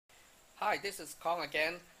Hi, this is Kong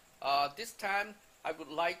again. This time I would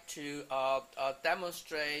like to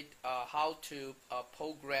demonstrate how to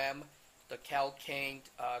program the Kalk King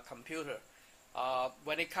computer.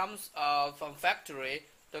 When it comes from factory,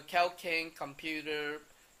 the Kalk King computer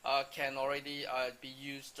can already be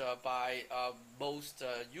used by most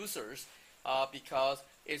users because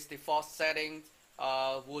its default setting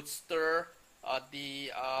would stir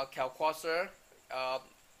the Kalkwasser uh,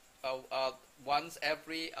 uh, uh, once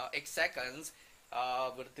every 8 seconds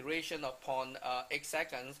with a duration upon 8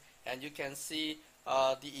 seconds, and you can see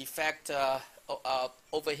the effect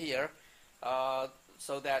over here,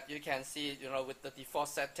 so that you can see, with the default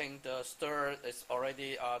setting, the stir is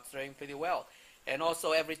already stirring pretty well. And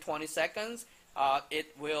also every 20 seconds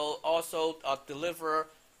it will also deliver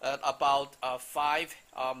about 5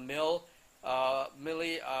 milliliter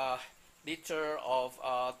of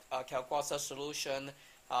Kalkwasser solution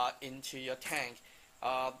into your tank,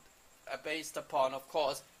 based upon, of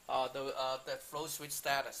course, the flow switch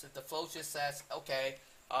status. If the flow switch says, okay,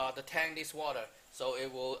 the tank needs water, so it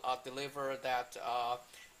will deliver that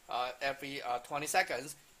every 20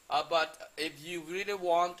 seconds. But if you really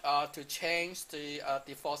want to change the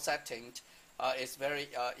default setting, it's very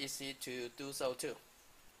easy to do so too.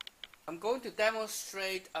 I'm going to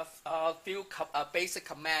demonstrate a few basic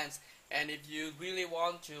commands, and if you really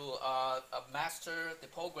want to master the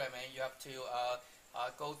programming, you have to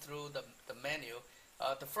go through the menu.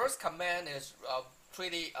 The first command is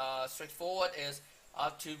pretty straightforward, is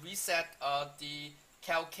to reset the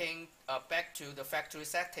Kalk King back to the factory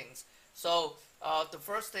settings. So the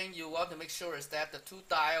first thing you want to make sure is that the two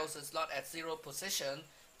dials is not at zero position,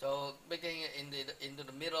 so making it into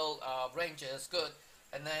the middle range is good.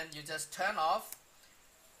 And then you just turn off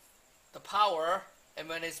the power, and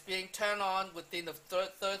when it's being turned on within the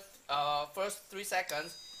first 3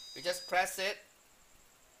 seconds, you just press it,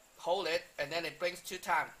 hold it, and then it blinks 2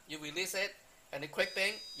 times. You release it, and the quick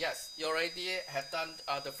thing, yes, you already have done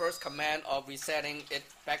the first command of resetting it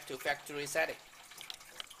back to factory setting.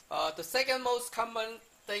 The second most common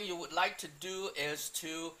thing you would like to do is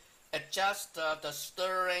to adjust the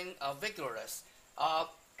stirring vigorous.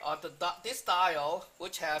 This dial,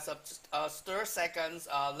 which has a stir seconds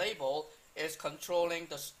label, is controlling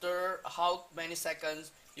the stir, how many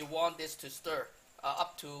seconds you want this to stir,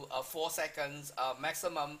 up to 4 seconds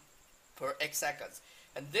maximum per 8 seconds.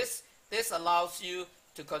 And this allows you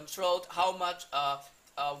to control how much our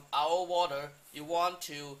water you want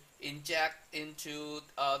to inject into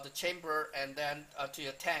the chamber and then to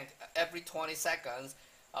your tank every 20 seconds.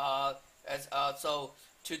 So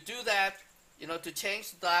to do that, to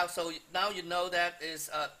change the dial, so now you know that is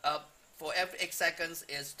for every 8 seconds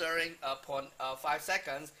is stirring upon 5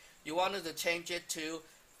 seconds. You wanted to change it to,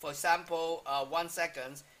 for example, 1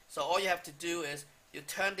 second. So all you have to do is you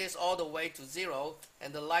turn this all the way to 0,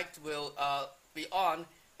 and the light will be on,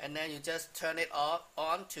 and then you just turn it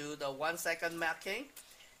on to the 1 second marking,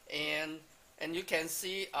 and you can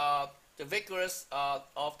see the vigorous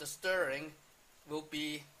of the stirring will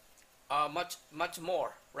be much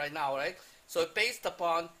more right now, right? So based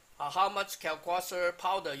upon how much Kalkwasser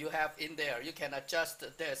powder you have in there, you can adjust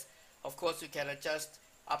this. Of course, you can adjust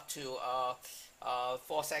up to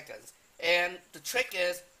 4 seconds. And the trick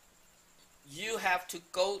is you have to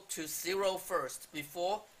go to 0 first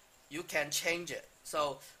before you can change it.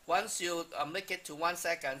 So once you make it to 1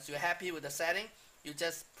 second, you're happy with the setting, you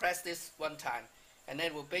just press this 1 time, and then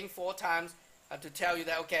it will blink 4 times to tell you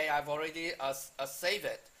that, okay, I've already saved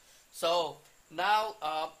it. So now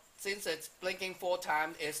since it's blinking 4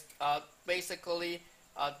 times, it's basically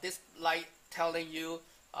this light telling you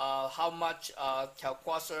how much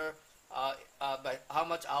Kalkwasser, how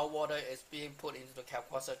much our water is being put into the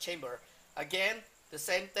Kalkwasser chamber. Again, the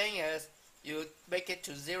same thing is you make it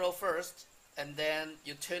to 0 first, and then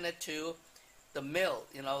you turn it to the mill.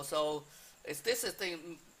 So this is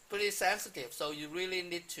pretty sensitive. So you really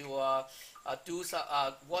need to do some,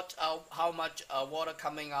 watch out how much water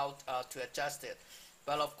coming out to adjust it.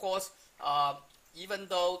 But of course, even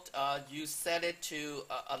though you set it to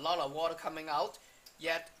a lot of water coming out,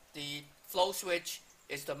 yet the flow switch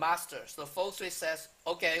is the master. So the flow switch says,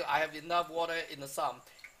 okay, I have enough water in the sump.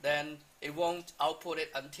 Then it won't output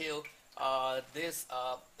it until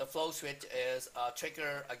the flow switch is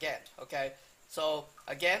triggered again. Okay. So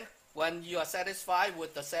again, when you are satisfied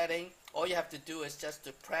with the setting, all you have to do is just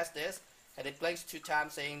to press this, and it blinks 2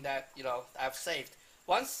 times saying that I've saved.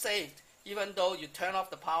 Once saved, even though you turn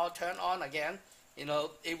off the power, turn on again,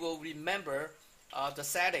 it will remember the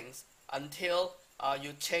settings until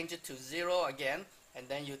you change it to 0 again, and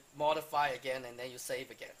then you modify again, and then you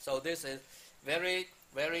save again. So this is very,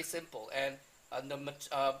 very simple, and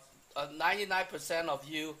 99% of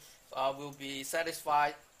you will be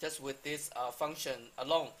satisfied just with this function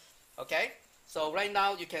alone. Okay, so right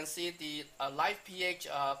now you can see the live pH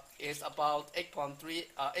is about 8.3,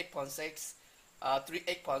 8.6,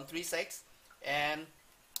 8.36, and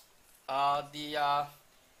the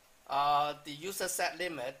user set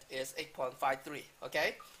limit is 8.53.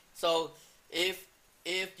 Okay, so if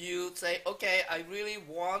you say, okay, I really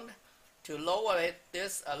want to lower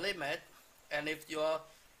this limit, and if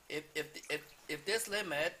this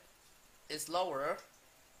limit is lower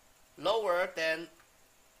than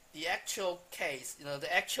the actual case,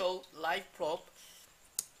 the actual live probe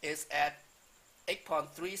is at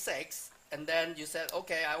 8.36, and then you said,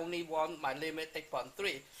 okay, I only want my limit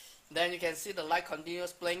 8.3, then you can see the light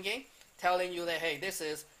continuous blinking, telling you that, hey, this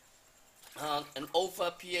is an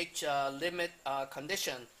over pH limit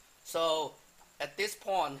condition. So at this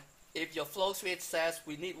point, if your flow switch says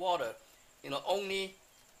we need water, only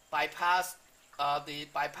the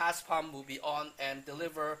bypass pump will be on and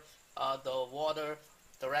deliver the water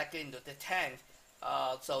directly into the tank.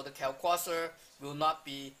 So the Kalkwasser will not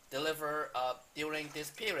be delivered during this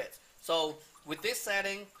period. So with this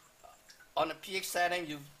setting, on a pH setting,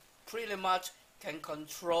 you pretty much can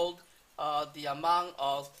control the amount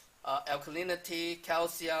of alkalinity,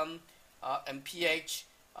 calcium, and pH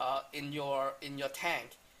in your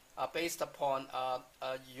tank based upon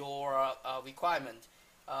your requirement.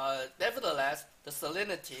 Nevertheless, the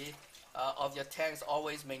salinity of your tank is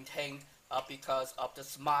always maintained because of the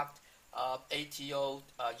smart ATO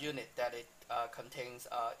unit that it contains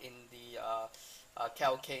in the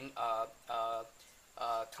Kalk King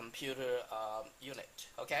computer unit.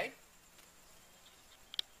 Okay.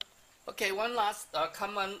 Okay, one last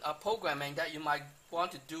common programming that you might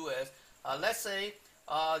want to do is, let's say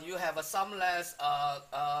you have a sumless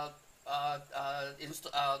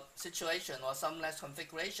situation or sumless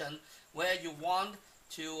configuration where you want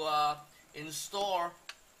to install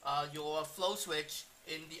your flow switch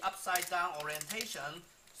in the upside down orientation.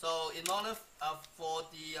 So in order for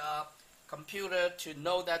the computer to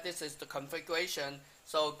know that this is the configuration,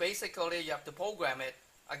 so basically you have to program it.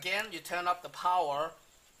 Again, you turn up the power,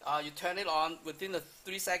 you turn it on within the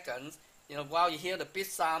 3 seconds. While you hear the beep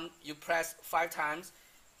sound, you press 5 times.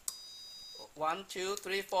 1, 2,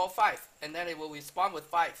 3, 4, 5, and then it will respond with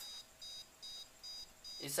 5.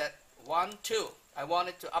 It said 1, 2. I want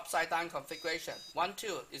it to upside down configuration. 1,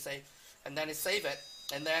 2. You say, and then it save it,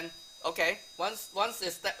 and then okay. Once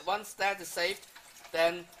that is saved,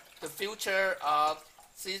 then the future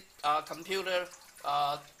computer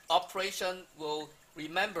operation will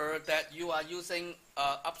remember that you are using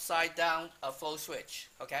upside down flow switch.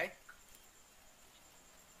 Okay.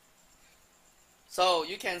 So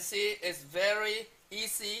you can see it's very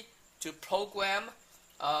easy to program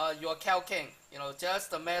your Kalk King.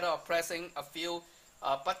 Just a matter of pressing a few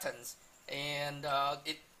buttons, and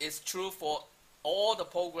it is true for all the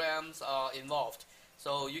programs involved.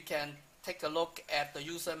 So you can take a look at the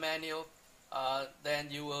user manual. Then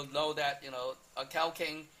you will know that a Kalk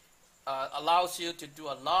King allows you to do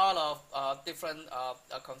a lot of different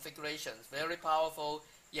configurations. Very powerful,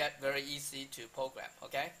 yet very easy to program.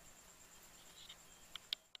 Okay.